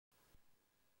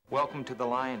Welcome to the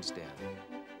lion's den.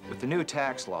 With the new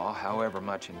tax law, however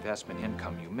much investment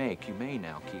income you make, you may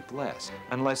now keep less,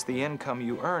 unless the income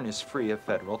you earn is free of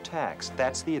federal tax.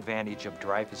 That's the advantage of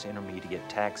Dreyfus Intermediate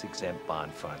tax-exempt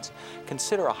bond funds.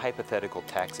 Consider a hypothetical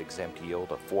tax-exempt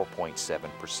yield of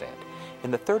 4.7%.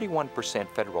 In the 31%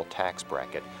 federal tax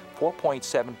bracket,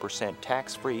 4.7%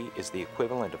 tax-free is the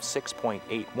equivalent of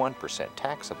 6.81%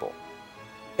 taxable.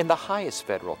 In the highest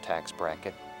federal tax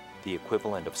bracket, the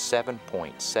equivalent of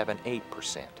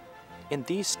 7.78%. In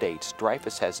these states,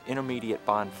 Dreyfus has intermediate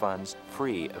bond funds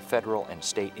free of federal and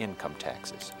state income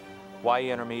taxes. Why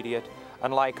intermediate?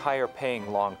 Unlike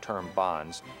higher-paying long-term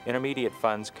bonds, intermediate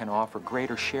funds can offer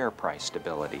greater share price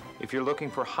stability. If you're looking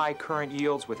for high current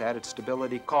yields with added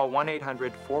stability, call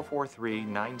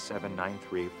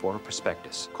 1-800-443-9793 for a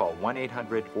prospectus. Call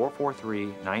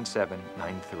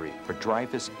 1-800-443-9793 for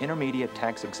Dreyfus Intermediate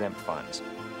tax-exempt funds.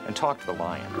 And talk to the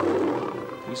lion.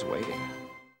 He's waiting.